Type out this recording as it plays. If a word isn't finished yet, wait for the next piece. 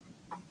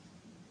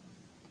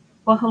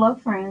Well, hello,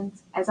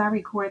 friends. As I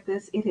record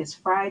this, it is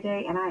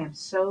Friday, and I am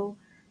so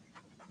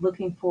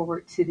looking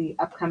forward to the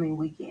upcoming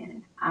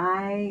weekend.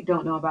 I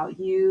don't know about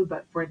you,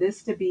 but for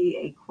this to be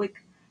a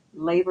quick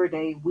Labor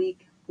Day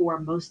week for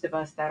most of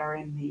us that are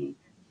in the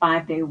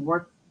 5 day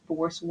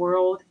workforce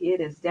world, it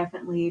has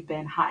definitely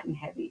been hot and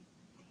heavy.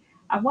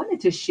 I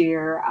wanted to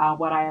share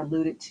what I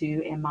alluded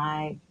to in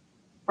my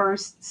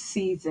first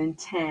season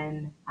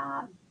 10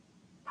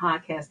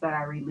 podcast that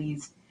I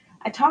released.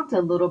 I talked a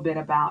little bit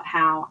about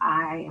how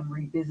I am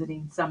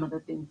revisiting some of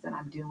the things that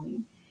I'm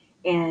doing.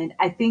 And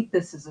I think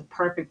this is a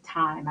perfect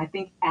time. I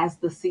think as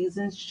the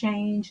seasons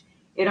change,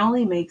 it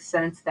only makes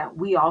sense that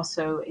we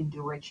also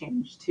endure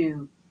change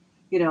too.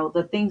 You know,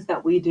 the things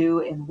that we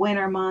do in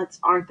winter months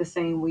aren't the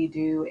same we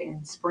do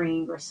in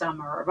spring or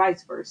summer or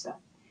vice versa.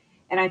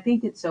 And I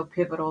think it's so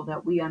pivotal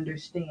that we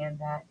understand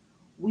that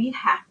we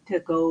have to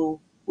go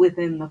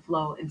within the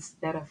flow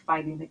instead of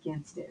fighting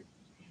against it.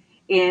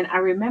 And I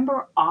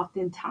remember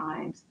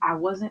oftentimes I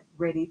wasn't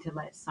ready to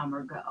let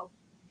summer go.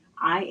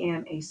 I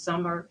am a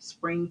summer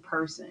spring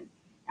person.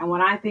 And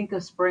when I think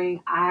of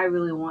spring, I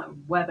really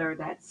want weather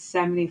that's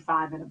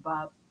 75 and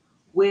above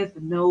with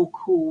no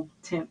cool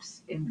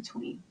temps in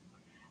between.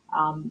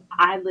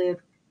 I live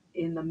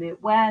in the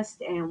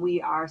Midwest and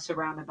we are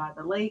surrounded by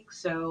the lake.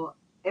 So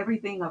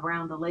everything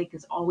around the lake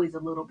is always a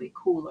little bit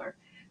cooler.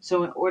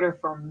 So, in order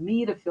for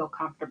me to feel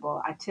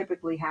comfortable, I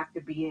typically have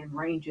to be in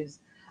ranges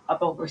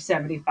of over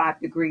 75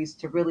 degrees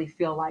to really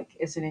feel like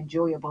it's an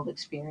enjoyable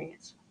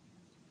experience.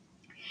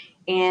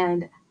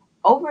 And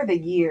over the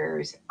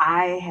years,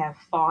 I have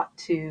fought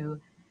to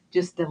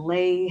just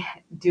delay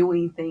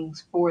doing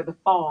things for the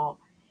fall.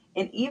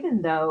 And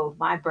even though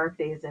my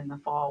birthday is in the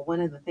fall,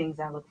 one of the things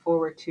I look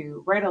forward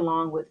to, right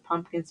along with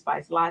pumpkin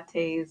spice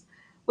lattes,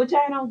 which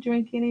I don't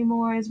drink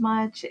anymore as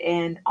much,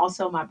 and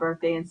also my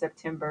birthday in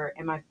September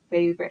and my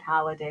favorite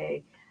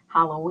holiday,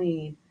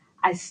 Halloween,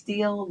 I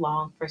still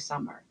long for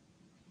summer.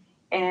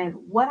 And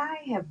what I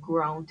have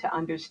grown to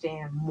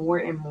understand more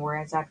and more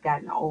as I've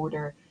gotten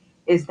older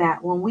is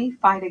that when we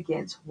fight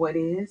against what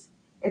is,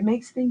 it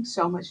makes things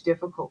so much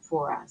difficult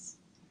for us.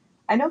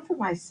 I know for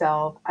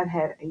myself, I've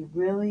had a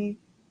really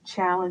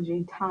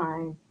challenging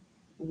time,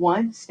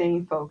 one,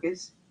 staying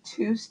focused,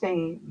 two,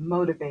 staying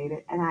motivated.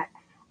 And I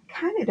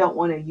kind of don't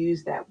want to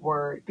use that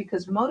word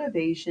because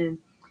motivation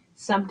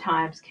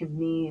sometimes can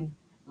mean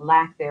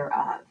lack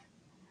thereof.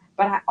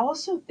 But I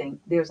also think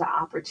there's an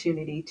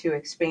opportunity to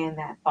expand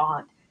that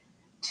thought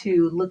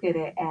to look at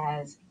it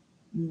as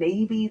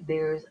maybe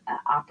there's an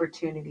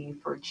opportunity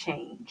for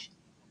change.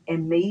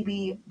 And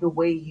maybe the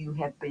way you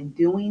have been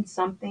doing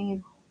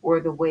something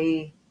or the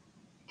way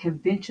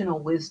conventional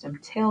wisdom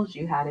tells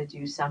you how to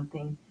do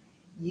something,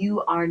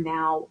 you are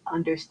now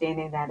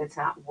understanding that it's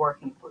not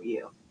working for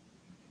you.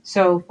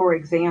 So, for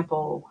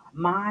example,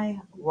 my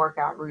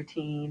workout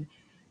routine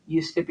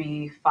used to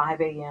be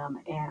 5 a.m.,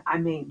 and I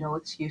made no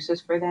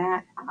excuses for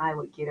that. I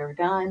would get her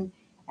done,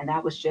 and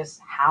that was just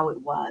how it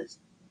was.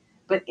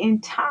 But in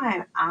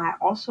time, I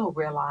also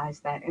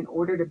realized that in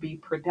order to be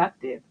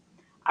productive,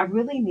 I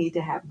really need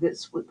to have good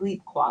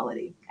sleep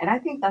quality. And I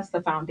think that's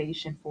the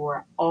foundation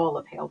for all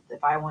of health,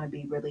 if I want to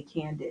be really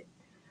candid.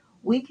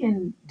 We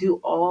can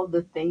do all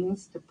the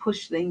things to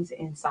push things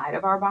inside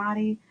of our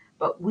body,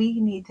 but we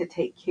need to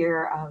take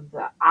care of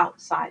the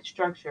outside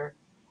structure.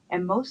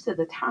 And most of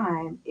the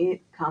time,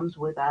 it comes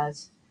with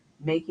us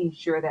making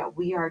sure that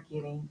we are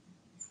getting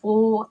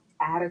full,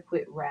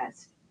 adequate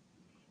rest.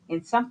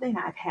 And something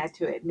I've had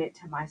to admit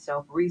to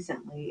myself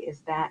recently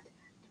is that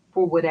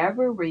for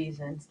whatever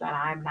reasons that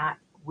I'm not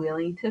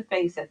willing to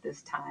face at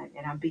this time,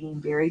 and I'm being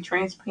very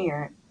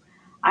transparent,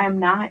 I am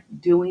not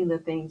doing the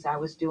things I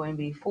was doing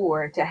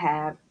before to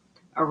have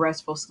a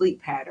restful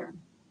sleep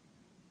pattern.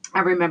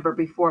 I remember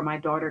before my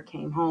daughter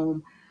came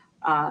home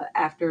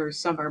after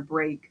summer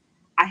break,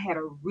 I had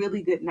a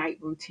really good night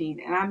routine.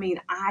 And I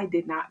mean, I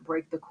did not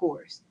break the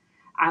course.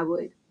 I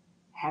would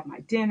have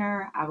my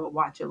dinner, I would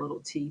watch a little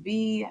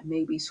TV,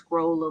 maybe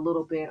scroll a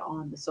little bit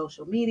on the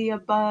social media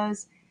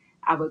buzz.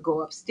 I would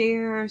go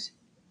upstairs,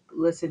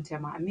 listen to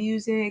my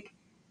music,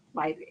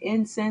 light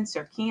incense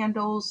or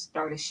candles,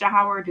 start a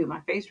shower, do my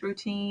face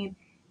routine,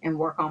 and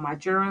work on my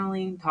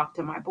journaling, talk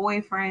to my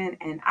boyfriend,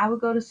 and I would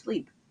go to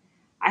sleep.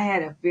 I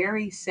had a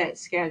very set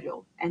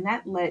schedule, and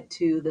that led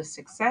to the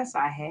success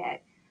I had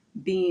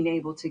being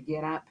able to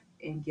get up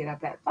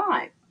at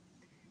 5.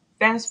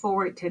 Fast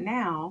forward to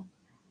now,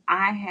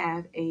 I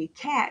have a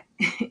cat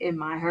in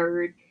my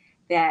herd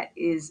that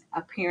is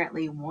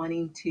apparently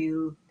wanting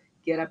to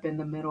get up in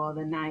the middle of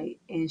the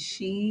night, and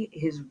she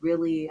is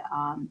really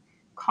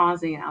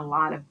causing a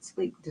lot of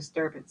sleep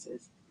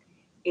disturbances.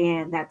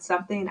 And that's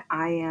something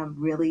I am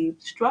really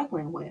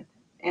struggling with.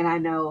 And I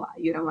know,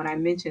 when I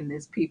mention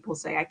this, people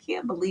say, I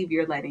can't believe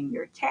you're letting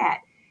your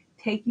cat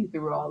take you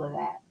through all of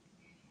that.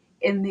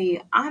 And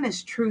the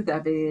honest truth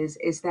of it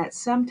is that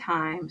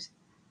sometimes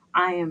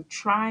I am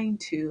trying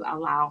to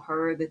allow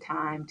her the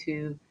time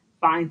to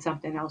find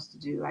something else to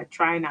do. I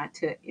try not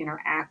to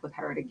interact with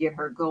her to get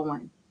her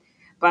going.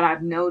 But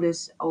I've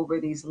noticed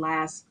over these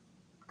last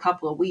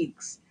couple of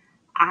weeks,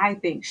 I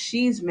think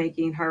she's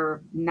making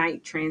her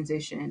night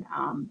transition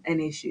an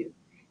issue.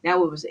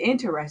 Now, it was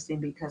interesting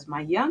because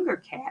my younger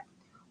cat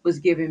was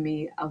giving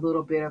me a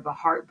little bit of a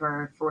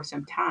heartburn for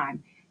some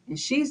time, and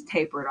she's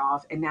tapered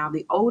off, and now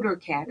the older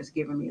cat is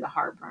giving me the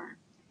heartburn.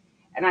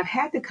 And I've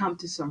had to come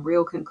to some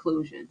real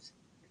conclusions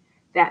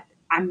that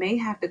I may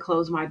have to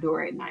close my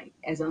door at night,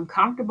 as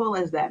uncomfortable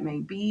as that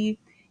may be,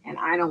 and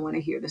I don't want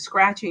to hear the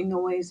scratching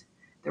noise.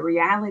 The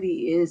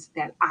reality is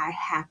that I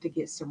have to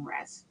get some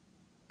rest.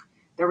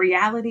 The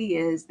reality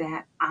is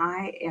that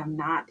I am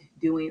not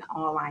doing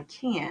all I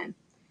can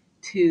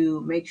to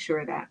make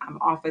sure that I'm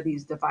off of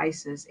these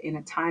devices in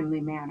a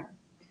timely manner.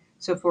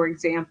 So, for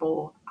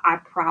example, I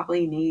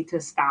probably need to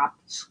stop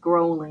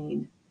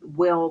scrolling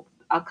well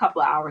a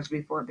couple of hours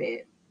before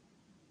bed.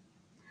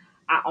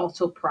 I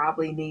also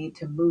probably need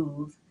to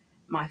move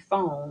my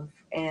phone.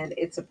 And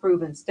it's a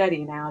proven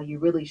study now. You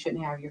really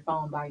shouldn't have your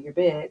phone by your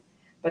bed.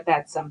 But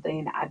that's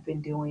something I've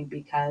been doing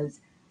because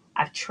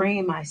I've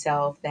trained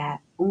myself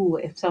that, ooh,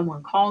 if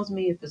someone calls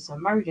me, if it's an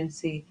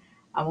emergency,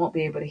 I won't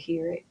be able to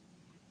hear it.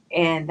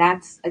 And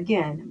that's,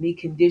 again, me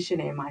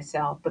conditioning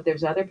myself. But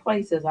there's other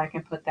places I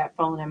can put that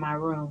phone in my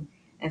room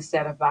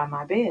instead of by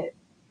my bed.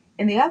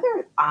 And the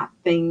other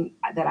thing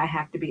that I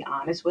have to be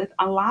honest with,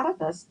 a lot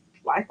of us,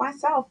 like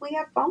myself, we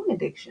have phone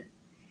addiction.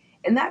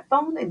 And that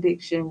phone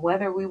addiction,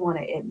 whether we want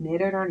to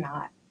admit it or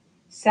not,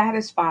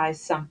 satisfies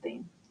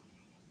something.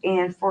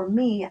 And for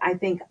me, I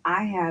think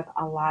I have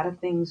a lot of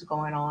things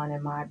going on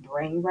in my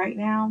brain right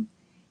now.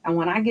 And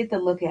when I get to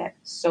look at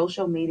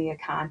social media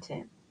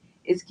content,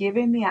 it's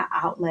giving me an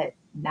outlet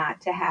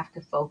not to have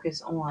to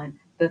focus on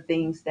the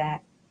things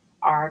that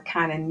are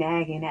kind of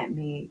nagging at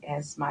me,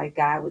 as my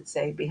guy would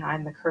say,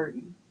 behind the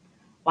curtain.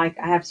 Like,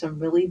 I have some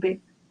really big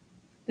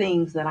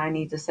things that I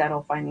need to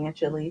settle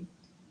financially,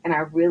 and I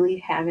really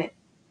haven't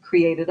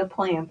created a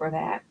plan for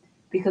that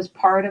because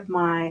part of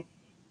my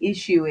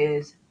issue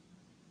is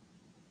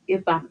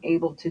if I'm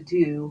able to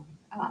do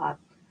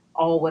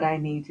all what I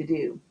need to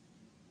do.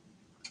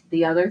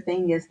 The other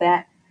thing is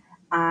that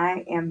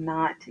I am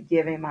not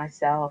giving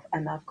myself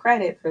enough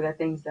credit for the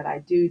things that I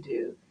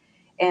do.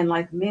 And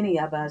like many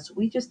of us,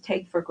 we just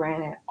take for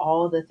granted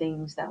all the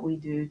things that we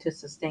do to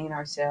sustain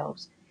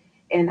ourselves.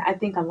 And I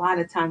think a lot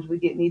of times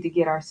need to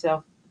get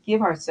ourselves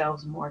give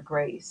ourselves more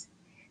grace.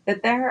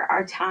 That there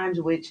are times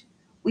which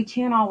we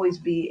can't always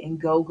be in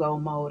go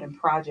mode and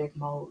project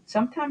mode.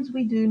 Sometimes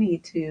we do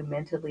need to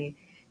mentally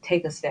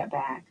take a step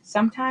back.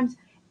 Sometimes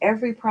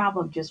every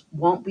problem just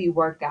won't be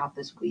worked out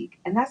this week.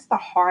 And that's the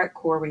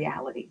hardcore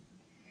reality.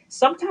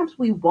 Sometimes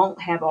we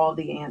won't have all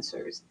the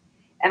answers.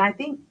 And I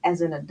think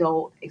as an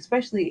adult,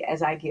 especially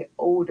as I get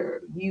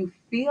older, you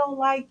feel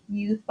like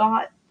you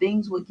thought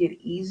things would get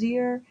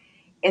easier.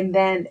 And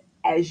then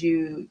as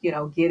you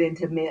get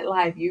into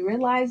midlife, you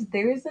realize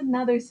there is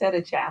another set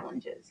of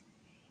challenges.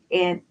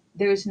 And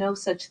there's no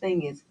such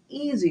thing as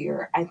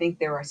easier. I think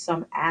there are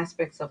some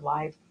aspects of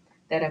life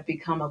that have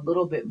become a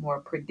little bit more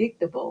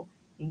predictable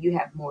and you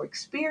have more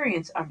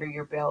experience under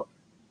your belt.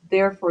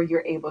 Therefore,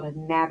 you're able to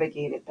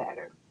navigate it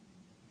better.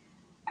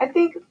 I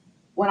think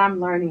what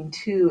I'm learning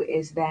too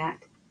is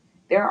that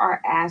there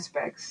are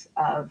aspects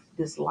of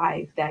this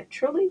life that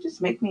truly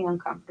just make me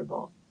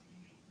uncomfortable.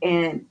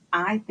 And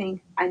I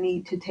think I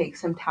need to take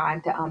some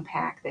time to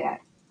unpack that.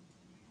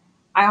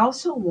 I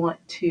also want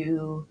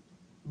to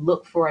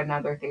look for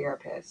another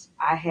therapist.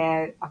 I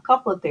had a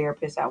couple of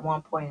therapists at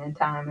one point in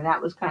time, and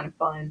that was kind of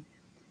fun.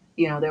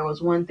 There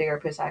was one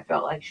therapist I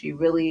felt like she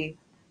really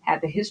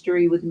had the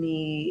history with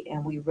me,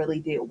 and we really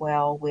did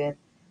well with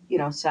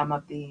some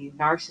of the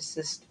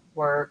narcissist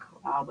work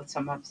with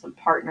some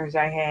partners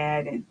I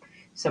had, and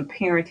some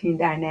parenting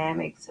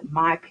dynamics,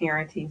 my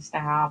parenting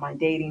style, my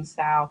dating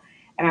style,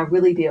 and I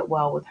really did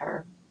well with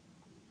her.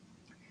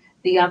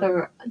 The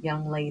other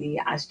young lady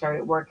I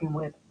started working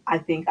with, I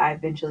think I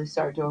eventually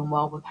started doing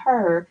well with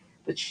her,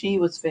 but she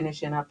was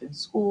finishing up in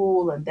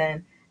school, and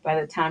then by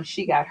the time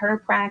she got her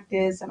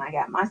practice and I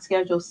got my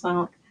schedule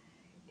sunk,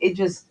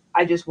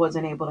 I just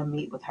wasn't able to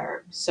meet with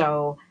her.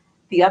 So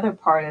the other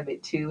part of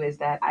it too is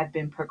that I've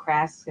been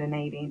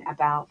procrastinating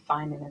about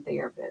finding a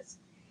therapist.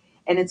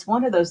 And it's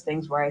one of those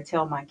things where I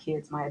tell my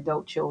kids, my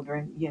adult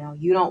children,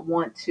 you don't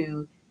want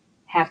to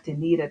have to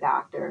need a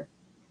doctor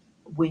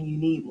when you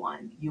need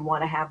one. You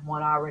want to have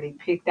one already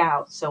picked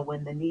out so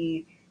when the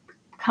need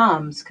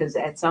comes, because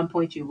at some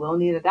point you will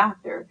need a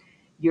doctor,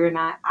 you're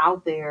not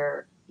out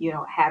there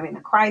having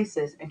a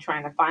crisis and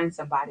trying to find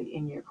somebody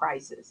in your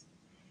crisis.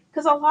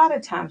 Because a lot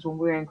of times when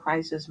we're in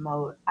crisis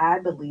mode, I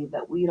believe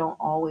that we don't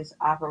always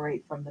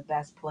operate from the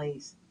best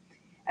place.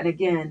 And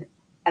again,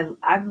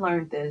 I've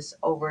learned this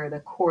over the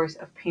course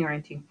of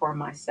parenting for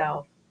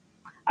myself.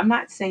 I'm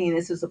not saying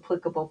this is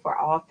applicable for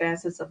all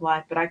facets of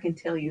life, but I can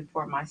tell you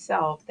for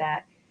myself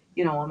that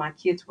when my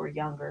kids were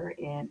younger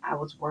and I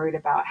was worried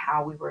about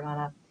how we were going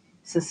to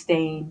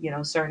sustain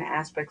certain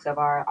aspects of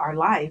our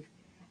life,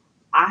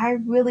 I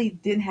really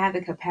didn't have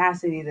the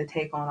capacity to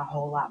take on a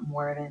whole lot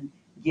more than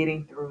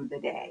getting through the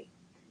day.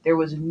 There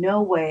was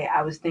no way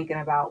I was thinking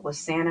about what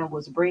Santa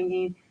was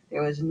bringing.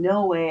 There was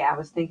no way I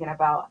was thinking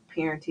about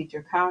parent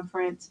teacher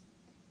conference.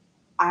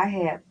 I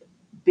had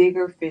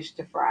bigger fish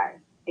to fry,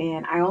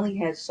 and I only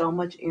had so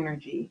much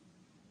energy,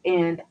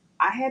 and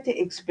I had to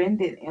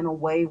expend it in a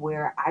way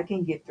where I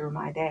can get through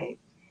my day.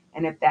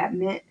 And if that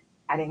meant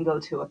I didn't go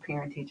to a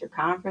parent teacher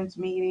conference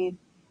meeting,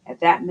 if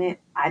that meant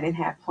I didn't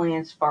have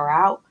plans far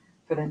out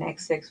for the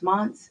next 6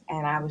 months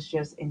and I was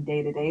just in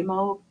day to day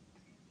mode,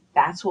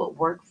 that's what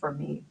worked for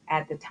me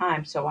at the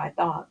time. So I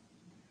thought.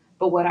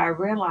 But what I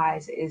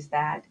realized is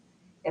that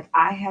if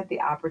I had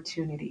the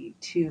opportunity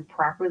to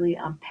properly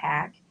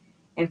unpack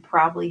and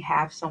probably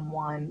have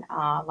someone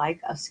like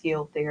a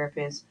skilled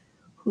therapist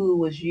who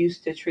was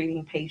used to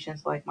treating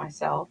patients like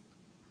myself,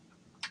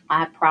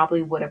 I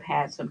probably would have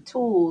had some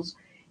tools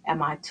in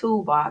my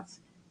toolbox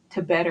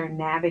to better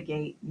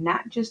navigate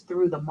not just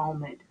through the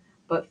moment,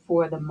 but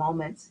for the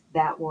moments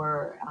that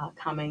were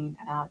coming,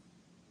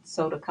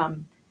 so to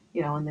come,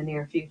 in the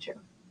near future.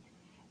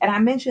 And I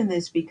mention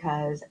this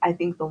because I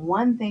think the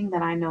one thing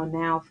that I know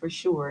now for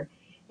sure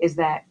is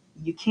that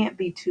you can't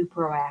be too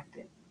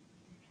proactive.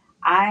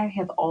 I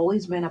have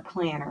always been a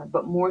planner,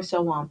 but more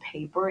so on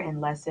paper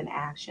and less in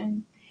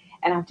action.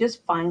 And I've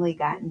just finally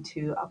gotten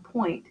to a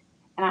point,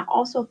 and I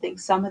also think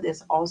some of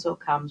this also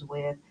comes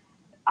with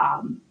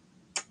um,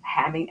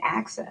 having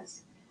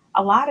access.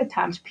 A lot of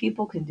times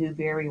people can do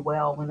very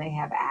well when they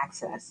have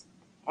access.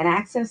 And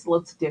access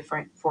looks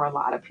different for a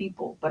lot of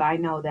people, but I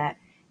know that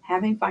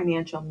having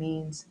financial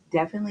means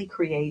definitely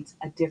creates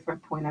a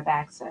different point of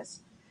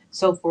access.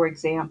 So, for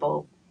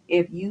example,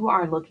 if you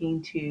are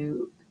looking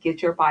to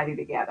get your body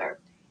together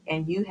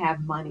and you have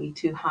money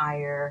to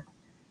hire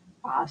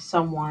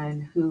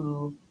someone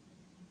who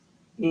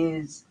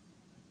is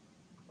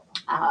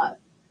uh,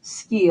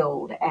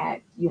 skilled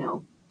at,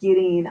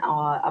 getting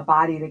a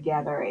body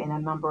together in a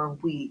number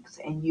of weeks,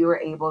 and you're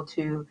able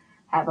to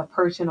have a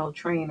personal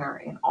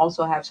trainer and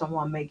also have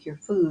someone make your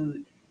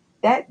food,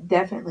 that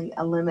definitely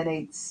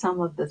eliminates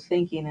some of the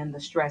thinking and the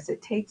stress.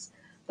 It takes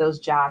those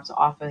jobs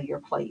off of your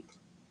plate.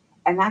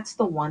 And that's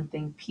the one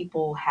thing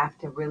people have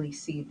to really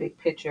see big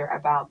picture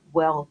about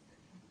wealth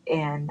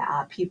and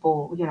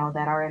people,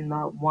 that are in the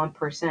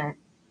 1%.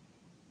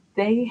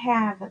 They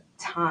have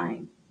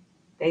time,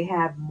 they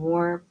have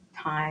more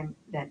time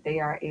that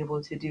they are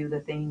able to do the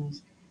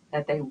things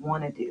that they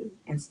want to do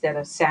instead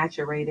of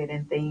saturated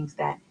in things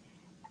that,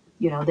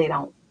 they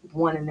don't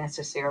want to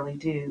necessarily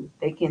do.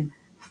 They can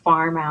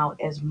farm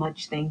out as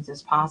much things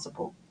as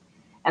possible.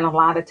 And a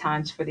lot of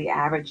times for the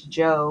average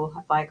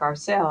Joe like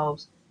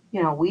ourselves,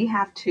 we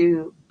have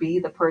to be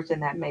the person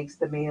that makes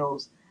the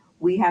meals.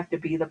 We have to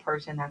be the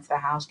person that's the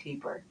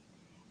housekeeper.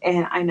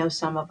 And I know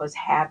some of us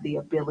have the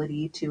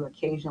ability to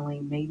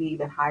occasionally maybe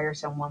even hire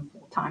someone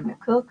full time to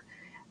cook,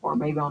 or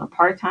maybe on a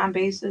part time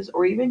basis,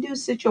 or even do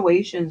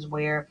situations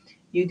where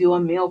you do a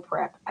meal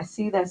prep. I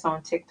see this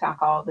on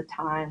TikTok all the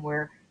time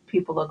where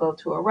people will go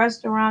to a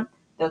restaurant,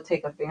 they'll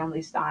take a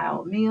family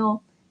style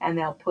meal, and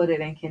they'll put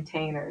it in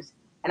containers.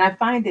 And I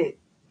find it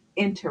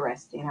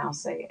interesting, I'll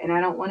say. And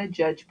I don't want to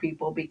judge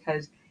people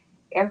because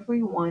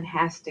everyone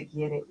has to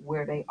get it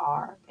where they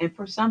are. And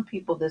for some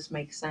people, this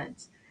makes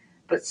sense.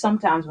 But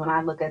sometimes when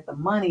I look at the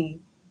money,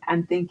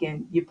 I'm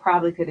thinking you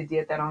probably could have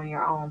did that on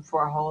your own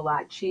for a whole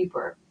lot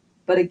cheaper.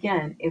 But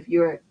again, if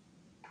you're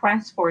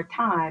pressed for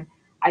time,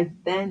 I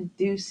then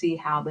do see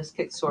how this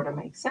could sort of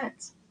make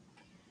sense.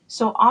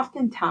 So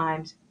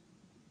oftentimes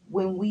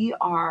when we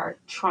are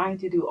trying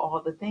to do all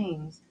the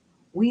things,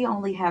 we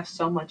only have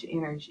so much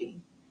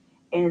energy.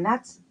 And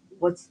that's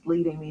what's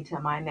leading me to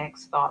my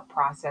next thought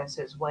process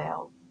as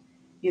well.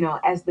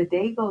 As the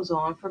day goes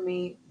on for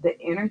me, the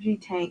energy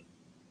tank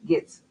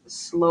gets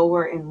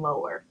slower and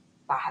lower.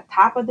 The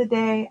top of the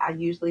day, I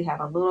usually have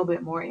a little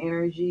bit more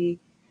energy,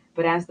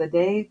 but as the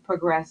day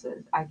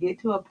progresses, I get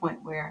to a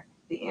point where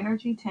the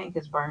energy tank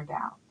is burned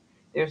out.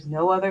 There's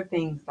no other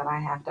things that I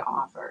have to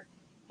offer,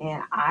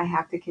 and I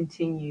have to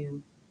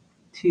continue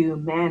to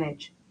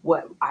manage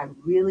what I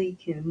really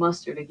can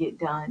muster to get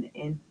done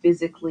and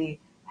physically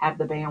have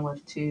the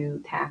bandwidth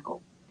to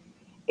tackle.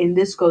 And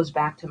this goes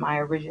back to my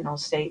original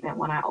statement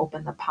when I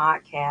opened the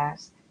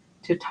podcast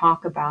to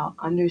talk about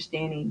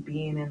understanding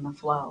being in the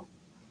flow.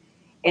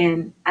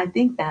 And I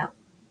think that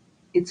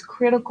it's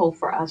critical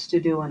for us to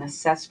do an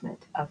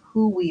assessment of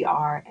who we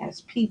are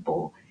as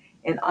people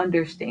and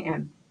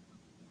understand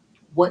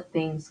what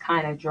things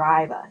kind of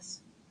drive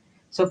us.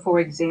 So, for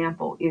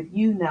example, if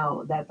you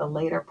know that the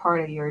later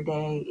part of your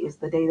day is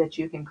the day that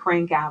you can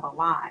crank out a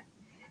lot,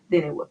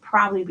 then it would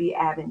probably be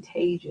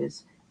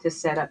advantageous to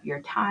set up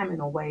your time in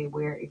a way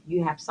where if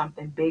you have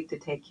something big to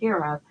take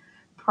care of,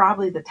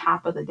 probably the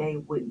top of the day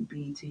wouldn't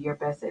be to your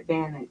best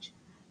advantage,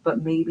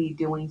 but maybe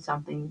doing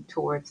something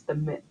towards the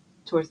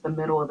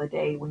middle of the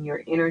day when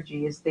your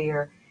energy is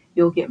there,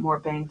 you'll get more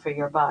bang for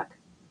your buck.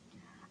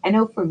 I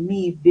know for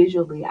me,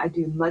 visually, I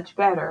do much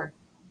better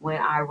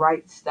when I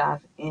write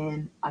stuff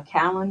in a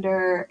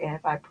calendar and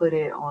if I put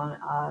it on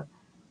a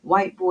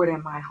whiteboard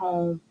in my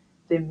home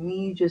than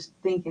me just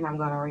thinking I'm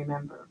going to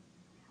remember.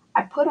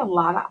 I put a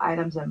lot of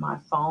items in my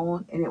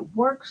phone and it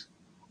works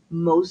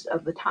most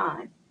of the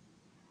time.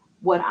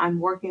 What I'm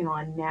working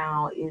on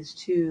now is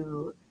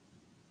to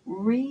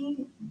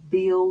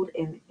rebuild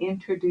and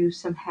introduce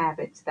some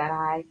habits that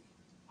I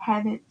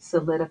haven't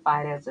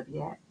solidified as of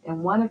yet.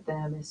 And one of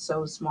them is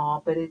so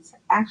small, but it's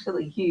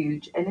actually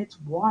huge, and it's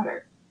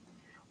water.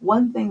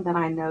 One thing that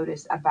I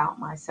noticed about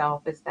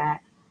myself is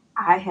that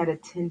I had a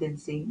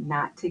tendency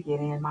not to get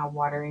in my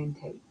water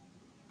intake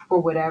for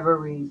whatever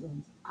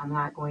reasons. I'm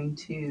not going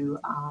to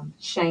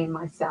shame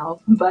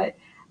myself, but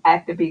I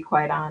have to be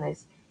quite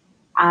honest.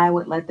 I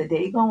would let the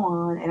day go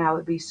on and I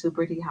would be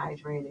super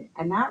dehydrated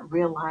and not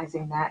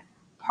realizing that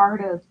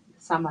part of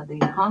some of the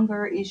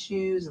hunger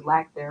issues,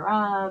 lack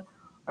thereof,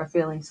 or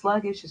feeling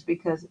sluggish is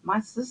because my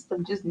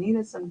system just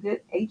needed some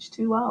good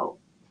H2O.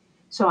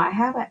 So I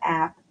have an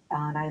app,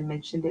 and I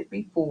mentioned it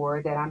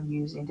before, that I'm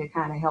using to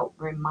kind of help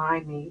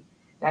remind me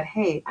that,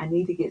 hey, I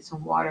need to get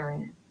some water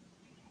in.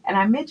 And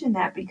I mention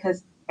that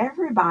because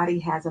everybody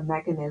has a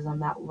mechanism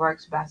that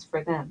works best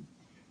for them.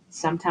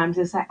 Sometimes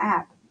it's an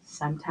app,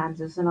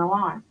 sometimes it's an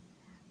alarm.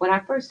 When I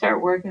first started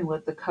working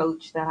with the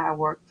coach that I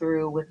worked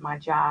through with my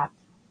job,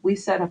 we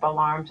set up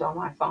alarms on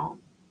my phone.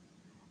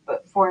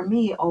 But for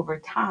me, over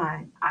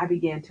time, I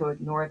began to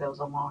ignore those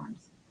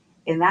alarms.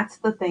 And that's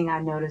the thing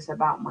I notice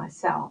about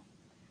myself.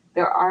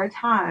 There are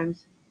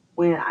times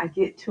when I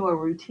get to a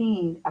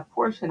routine, a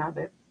portion of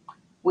it,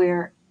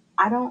 where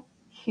I don't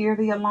hear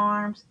the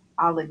alarms,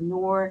 I'll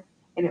ignore,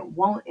 and it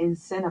won't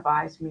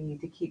incentivize me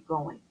to keep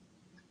going.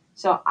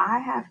 So I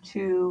have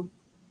to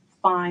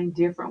find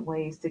different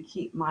ways to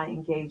keep my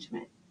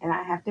engagement. And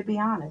I have to be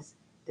honest,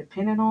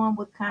 depending on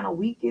what kind of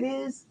week it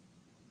is,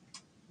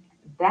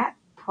 that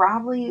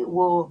probably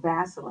will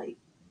vacillate.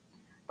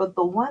 But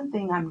the one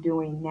thing I'm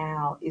doing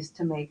now is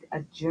to make a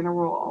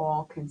general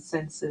all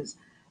consensus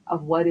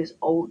of what is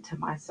owed to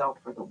myself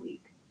for the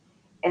week.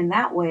 And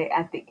that way,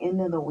 at the end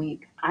of the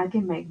week, I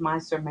can make my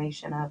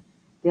summation of,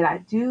 did I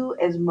do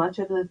as much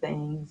of the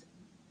things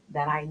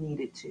that I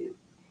needed to?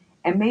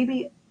 And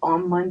maybe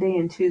on Monday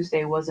and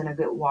Tuesday wasn't a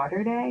good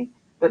water day,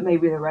 but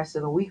maybe the rest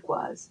of the week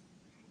was.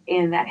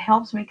 And that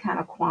helps me kind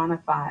of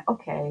quantify,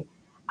 okay,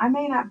 I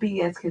may not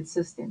be as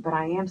consistent, but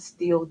I am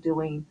still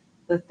doing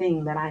the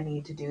thing that I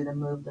need to do to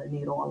move the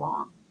needle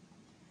along.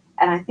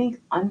 And I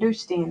think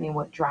understanding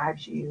what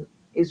drives you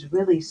is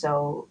really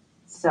so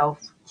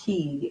self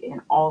key in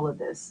all of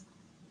this,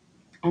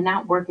 and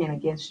not working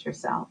against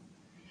yourself.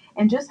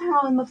 And just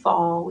how in the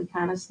fall we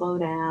kind of slow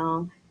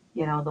down,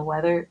 the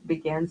weather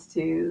begins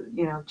to,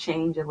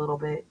 change a little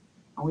bit,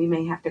 and we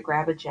may have to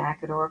grab a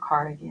jacket or a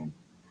cardigan.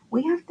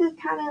 We have to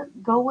kind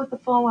of go with the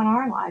flow in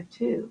our life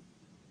too.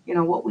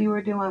 What we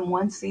were doing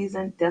one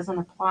season doesn't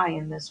apply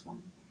in this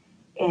one.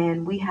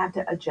 And we have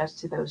to adjust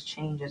to those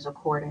changes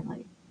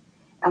accordingly.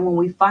 And when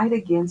we fight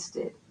against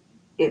it,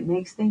 it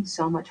makes things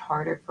so much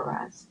harder for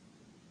us.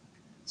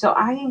 So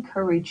I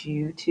encourage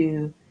you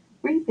to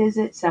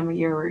revisit some of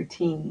your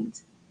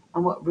routines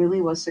and what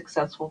really was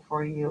successful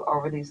for you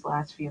over these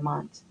last few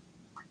months.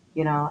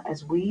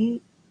 As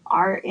we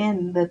are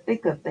in the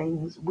thick of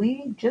things,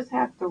 we just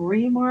have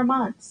 3 more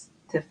months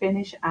to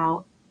finish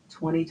out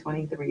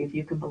 2023, if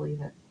you can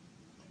believe it.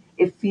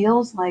 It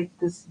feels like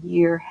this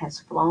year has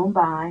flown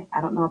by.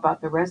 I don't know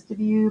about the rest of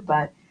you,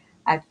 but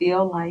I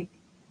feel like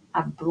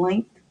I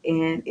blinked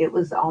and it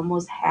was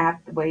almost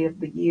halfway of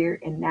the year,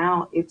 and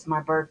now it's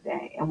my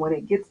birthday. And when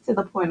it gets to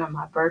the point of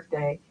my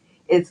birthday,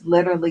 it's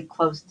literally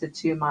close to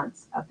 2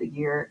 months of the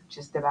year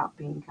just about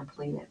being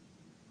completed.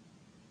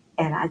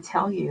 And I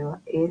tell you,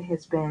 it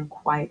has been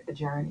quite a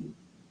journey.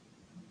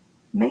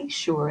 Make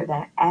sure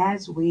that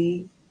as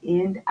we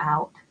end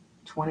out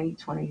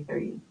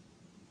 2023,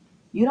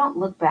 you don't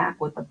look back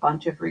with a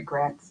bunch of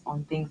regrets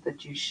on things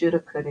that you shoulda,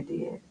 coulda,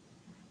 did,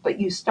 but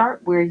you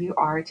start where you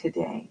are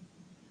today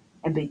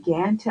and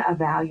begin to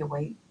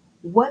evaluate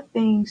what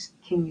things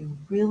can you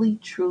really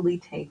truly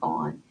take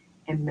on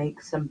and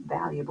make some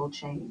valuable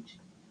change.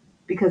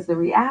 Because the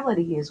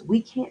reality is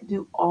we can't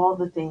do all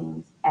the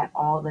things at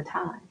all the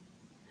time.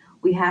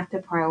 We have to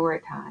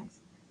prioritize.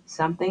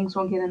 Some things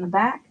will get in the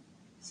back,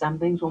 some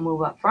things will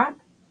move up front,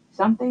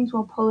 some things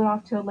will pull it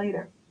off till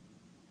later.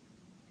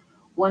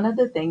 One of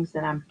the things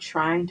that I'm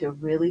trying to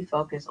really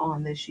focus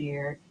on this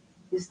year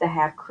is to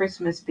have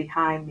Christmas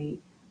behind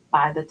me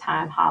by the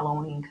time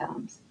Halloween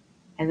comes.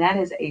 And that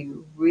is a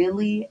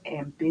really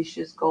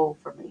ambitious goal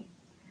for me.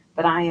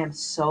 But I am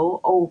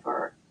so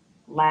over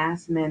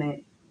last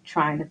minute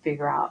trying to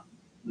figure out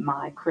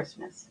my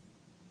Christmas.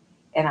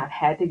 And I've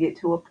had to get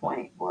to a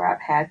point where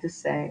I've had to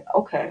say,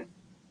 okay,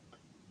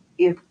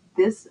 if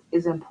this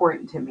is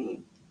important to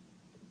me,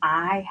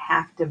 I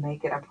have to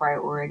make it a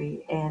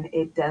priority, and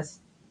it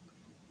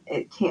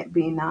can't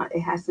be not,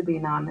 it has to be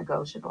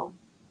non-negotiable.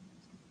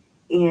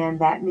 And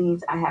that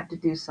means I have to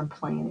do some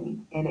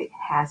planning, and it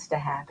has to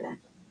happen.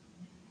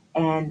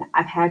 And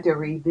I've had to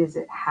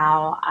revisit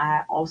how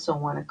I also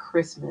want a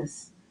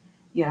Christmas,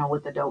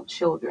 with adult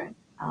children.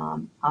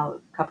 A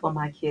couple of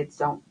my kids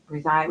don't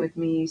reside with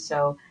me,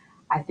 so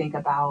I think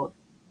about,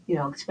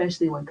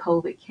 especially when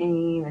COVID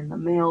came and the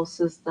mail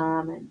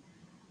system and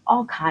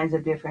all kinds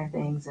of different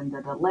things and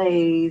the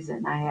delays.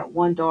 And I had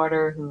one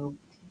daughter who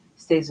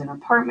stays in an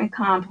apartment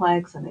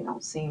complex and they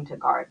don't seem to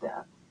guard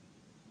the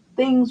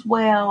things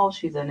well.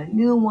 She's in a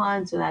new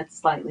one, so that's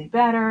slightly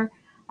better.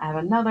 I have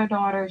another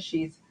daughter.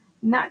 She's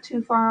not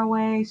too far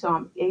away, so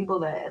I'm able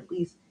to at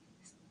least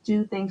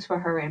do things for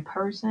her in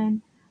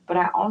person. But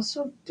I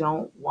also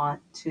don't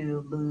want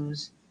to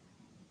lose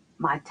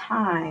my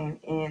time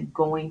in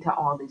going to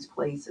all these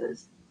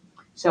places.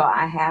 So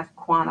I have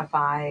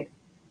quantified,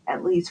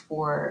 at least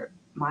for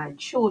my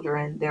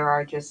children, there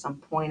are just some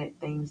pointed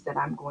things that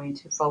I'm going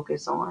to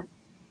focus on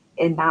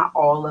and not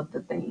all of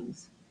the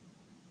things.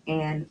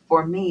 And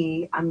for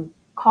me, I'm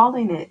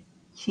calling it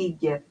key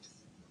gifts.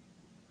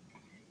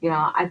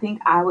 I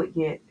think I would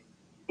get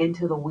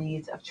into the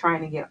weeds of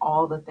trying to get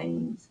all the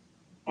things.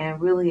 And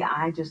really,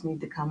 I just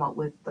need to come up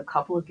with the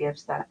couple of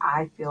gifts that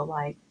I feel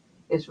like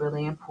is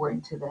really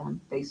important to them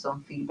based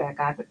on feedback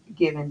I've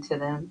given to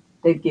them.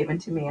 They've given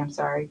to me, I'm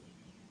sorry,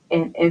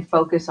 and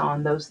focus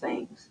on those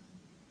things.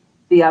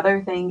 The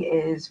other thing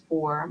is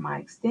for my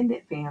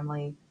extended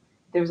family,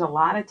 there's a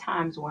lot of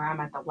times where I'm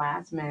at the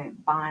last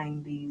minute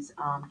buying these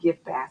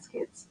gift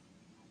baskets.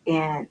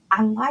 And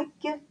I like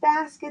gift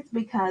baskets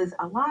because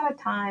a lot of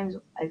times,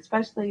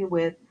 especially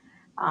with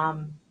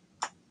um,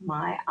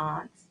 my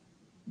aunts,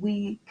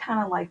 we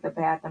kind of like the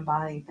Bath and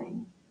Body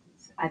thing.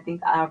 I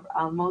think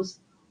most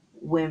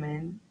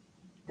women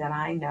that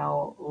I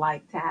know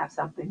like to have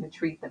something to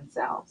treat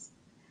themselves.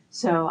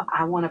 So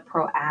I want to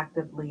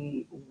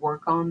proactively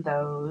work on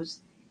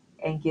those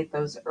and get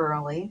those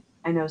early.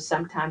 I know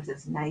sometimes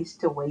it's nice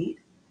to wait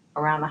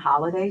around the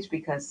holidays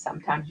because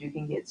sometimes you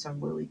can get some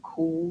really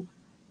cool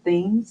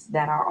things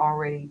that are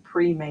already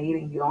pre-made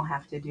and you don't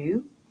have to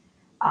do.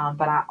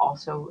 But I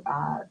also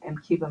am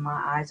keeping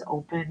my eyes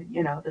open,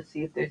 to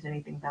see if there's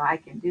anything that I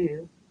can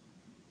do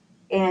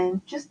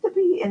and just to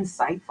be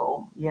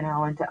insightful,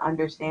 and to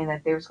understand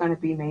that there's going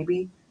to be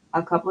maybe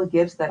a couple of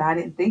gifts that I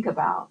didn't think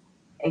about,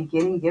 and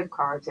getting gift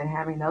cards and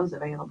having those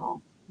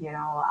available.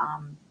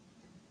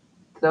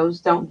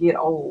 Those don't get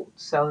old,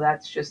 so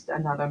that's just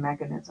another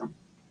mechanism.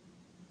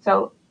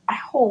 So I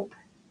hope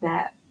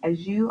that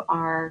as you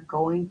are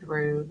going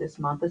through this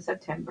month of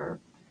September,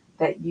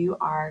 that you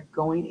are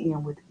going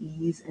in with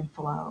ease and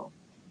flow,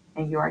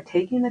 and you are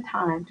taking the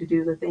time to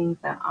do the things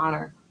that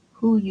honor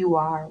who you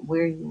are,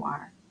 where you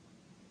are.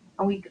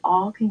 And we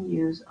all can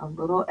use a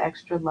little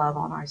extra love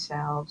on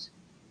ourselves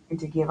and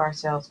to give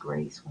ourselves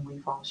grace when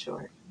we fall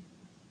short.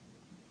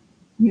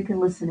 You can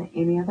listen to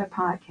any other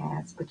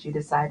podcast, but you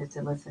decided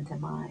to listen to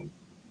mine.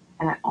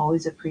 And I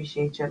always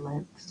appreciate your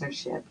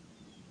listenership.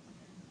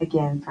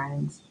 Again,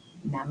 friends,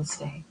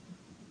 namaste.